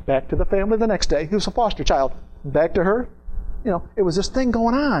day, back to the family the next day. He was a foster child. Back to her. You know, it was this thing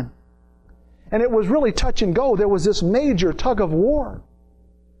going on. And it was really touch and go. There was this major tug of war.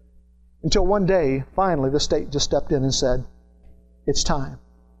 Until one day, finally, the state just stepped in and said, it's time.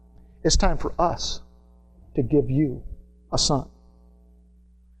 It's time for us to give you a son.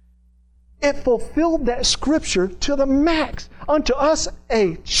 It fulfilled that scripture to the max. Unto us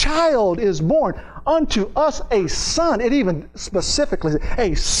a child is born. Unto us a son. It even specifically said,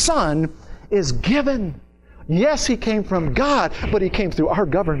 a son is given. Yes, He came from God, but He came through our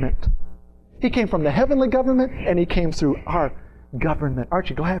government. He came from the heavenly government, and He came through our government. Aren't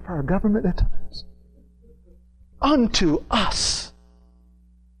you glad for our government at times? Unto us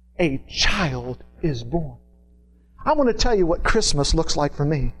a child is born. I want to tell you what Christmas looks like for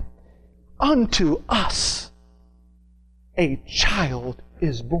me. Unto us a child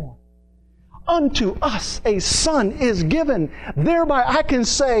is born. Unto us a son is given. Thereby I can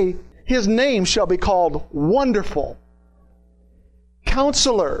say, His name shall be called Wonderful,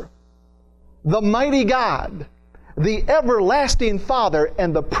 Counselor, the Mighty God, the Everlasting Father,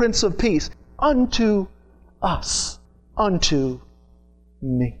 and the Prince of Peace. Unto us, unto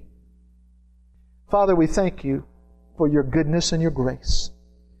me. Father, we thank You for Your goodness and Your grace.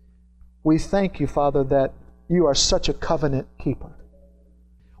 We thank You, Father, that You are such a covenant keeper.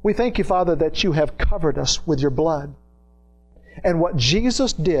 We thank You, Father, that You have covered us with Your blood. And what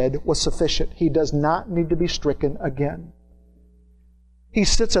Jesus did was sufficient. He does not need to be stricken again. He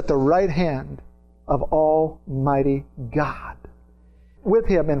sits at the right hand of Almighty God. With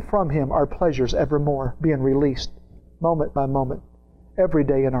Him and from Him are pleasures evermore being released moment by moment, every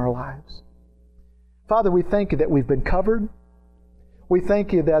day in our lives. Father, we thank You that we've been covered. We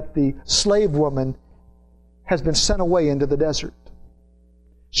thank You that the slave woman has been sent away into the desert.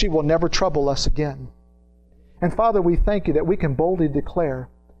 She will never trouble us again. And Father, we thank You that we can boldly declare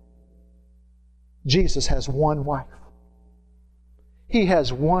Jesus has one wife. He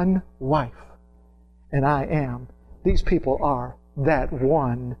has one wife. and I am. These people are that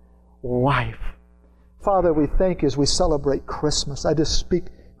one wife. Father, we thank you as we celebrate Christmas. I just speak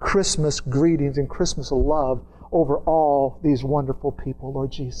Christmas greetings and Christmas love over all these wonderful people,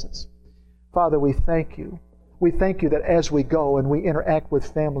 Lord Jesus. Father, we thank you. We thank you that as we go and we interact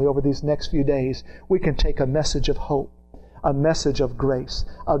with family over these next few days, we can take a message of hope, a message of grace,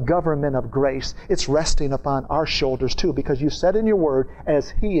 a government of grace. It's resting upon our shoulders too, because you said in your word,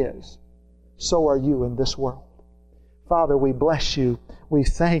 as He is, so are you in this world. Father, we bless you. We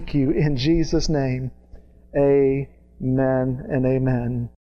thank you in Jesus' name. Amen and amen.